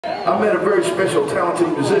I met a very special, talented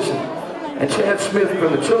musician, and Chad Smith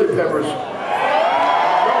from the Chili Peppers. No,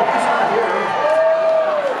 he's not here.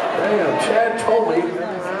 Damn, Chad told me,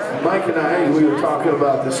 Mike and I, we were talking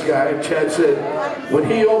about this guy, and Chad said, when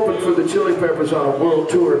he opened for the Chili Peppers on a world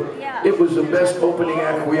tour, it was the best opening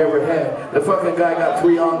act we ever had. The fucking guy got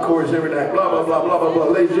 3 encores every night, blah, blah, blah, blah, blah, blah.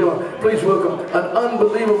 Ladies and gentlemen, please welcome an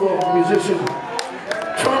unbelievable musician,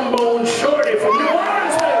 Trombone Shorty from New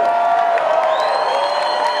Orleans.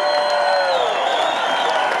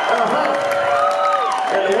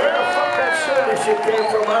 And where the fuck that Shorty shit came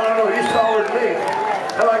from, I don't know. He's taller than me.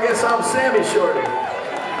 Hell, I guess I'm Sammy Shorty.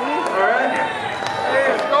 All right?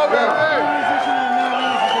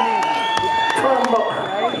 Trombone.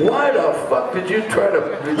 Why the fuck did you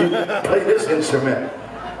play this instrument?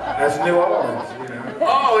 That's New Orleans, you know.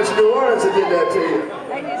 Oh, it's New Orleans that did that to you.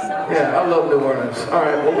 Yeah, I love New Orleans. All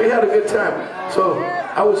right, well, we had a good time. So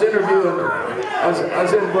I was interviewing, I was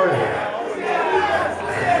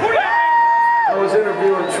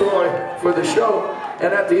interviewing Troy for the show,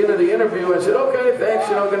 and at the end of the interview, I said, okay, thanks,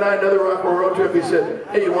 you know, good night, another rock and roll trip. He said,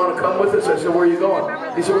 hey, you want to come with us? I said, where are you going?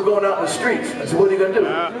 He said, we're going out in the streets. I said, what are you going to do?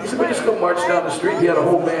 He said, we just go march down the street. He had a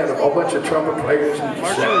whole band, a whole bunch of trumpet players.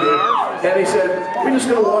 And he said, we're just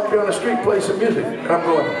going to walk down the street, play some music. And I'm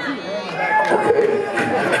going, okay.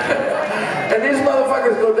 And these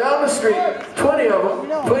motherfuckers go down the street, 20 of them,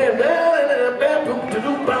 playing down in the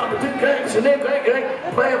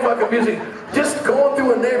playing fucking music, just going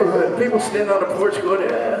through a neighborhood. People standing on the porch going,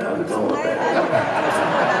 yeah, how's it going?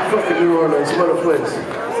 Fucking New Orleans, what a place.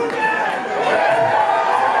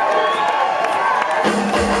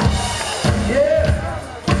 Yeah.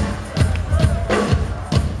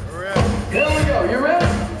 Here we go, you ready?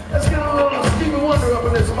 Let's get a little Stevie Wonder up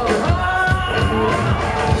in this mother.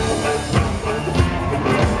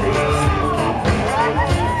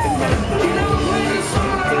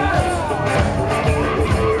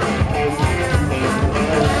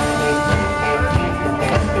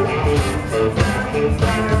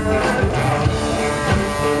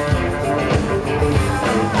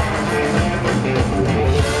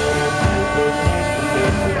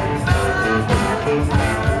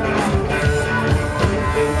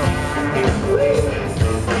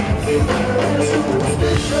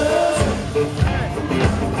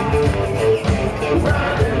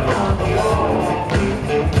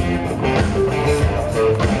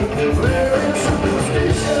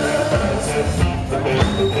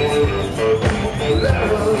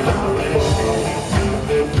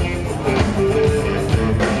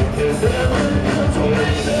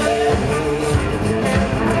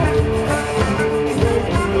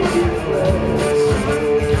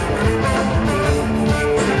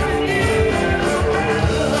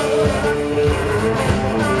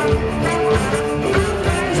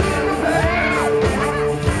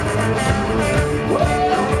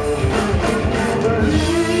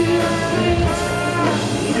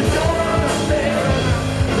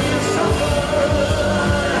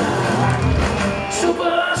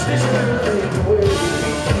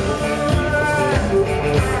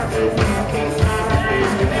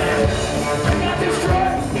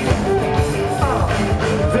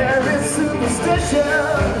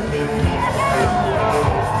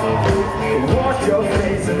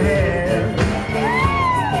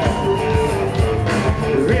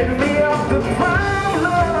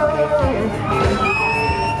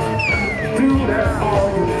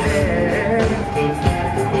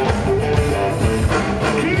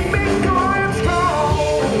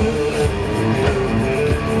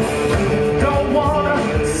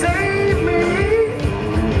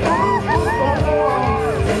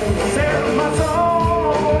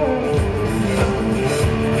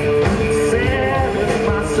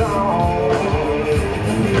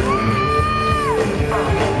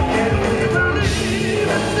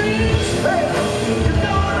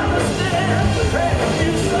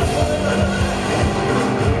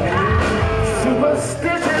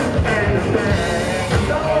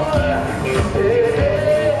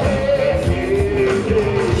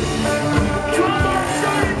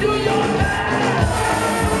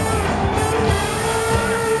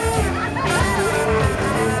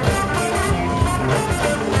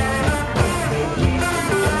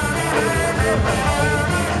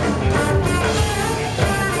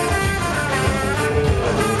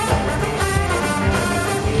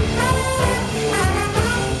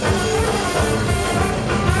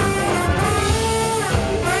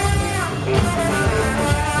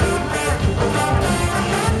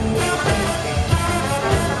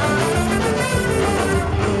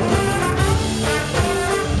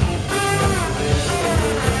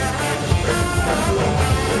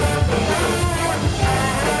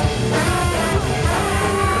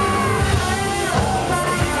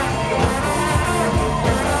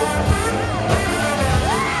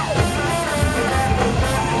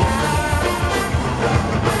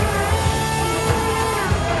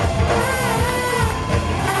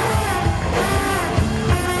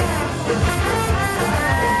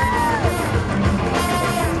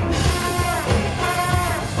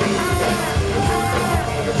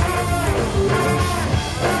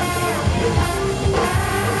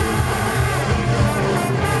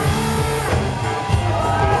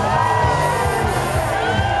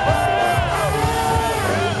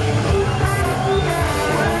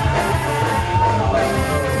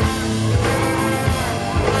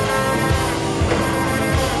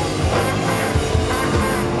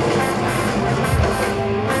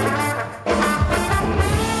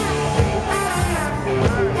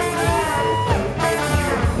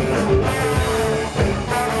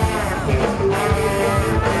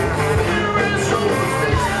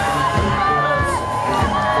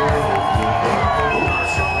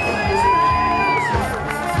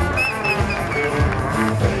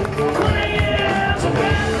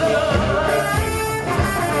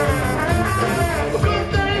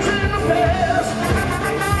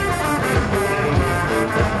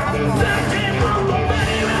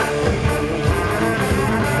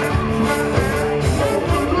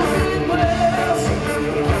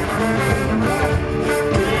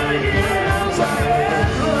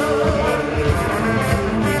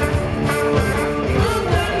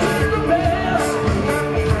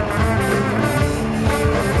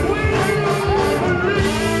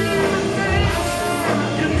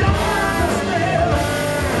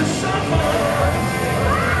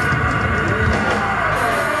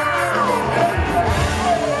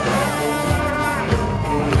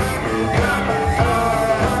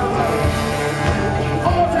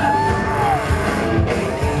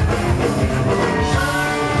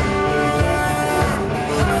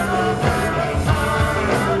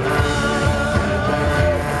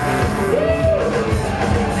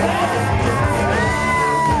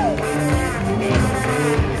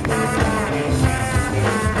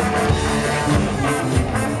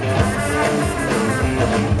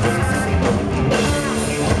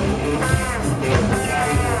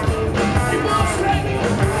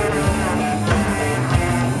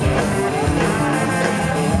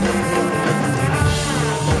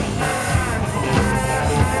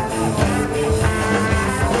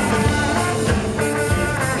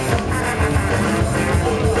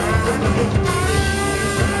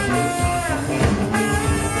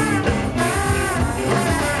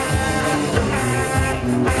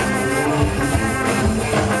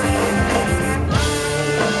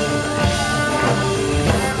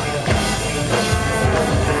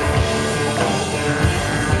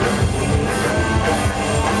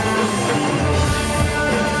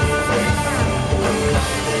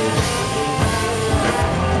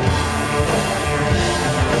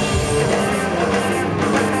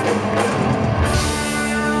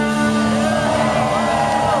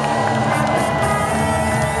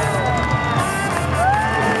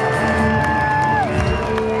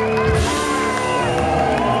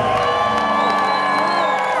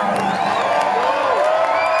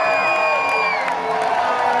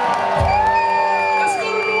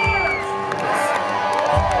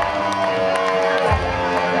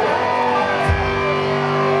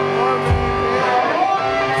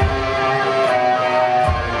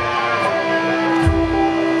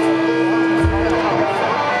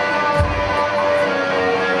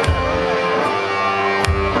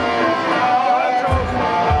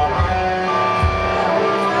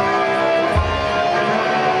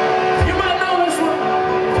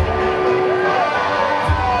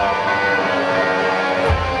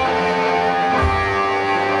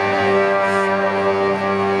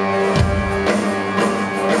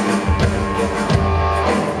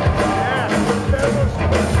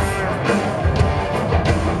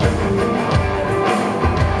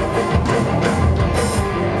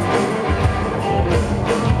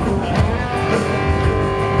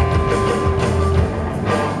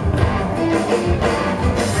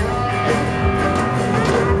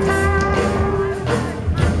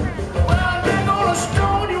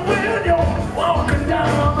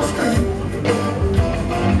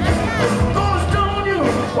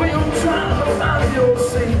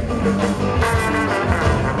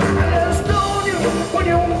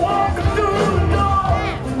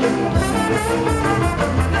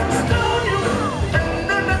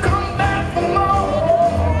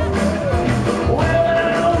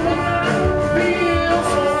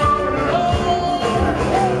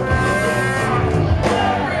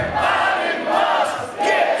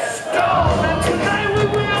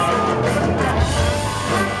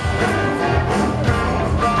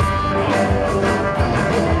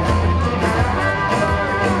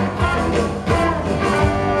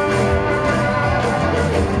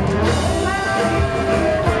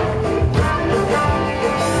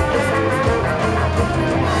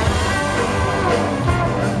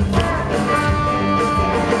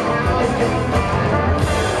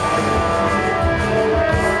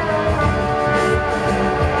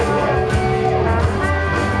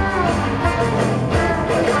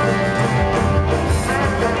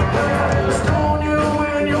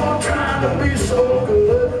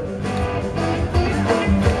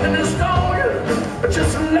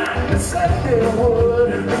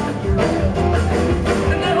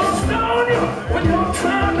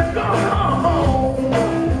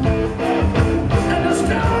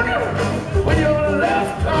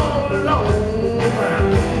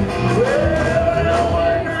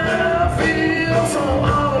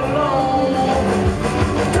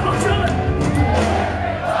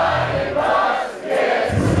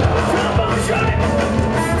 Trombone Shorty.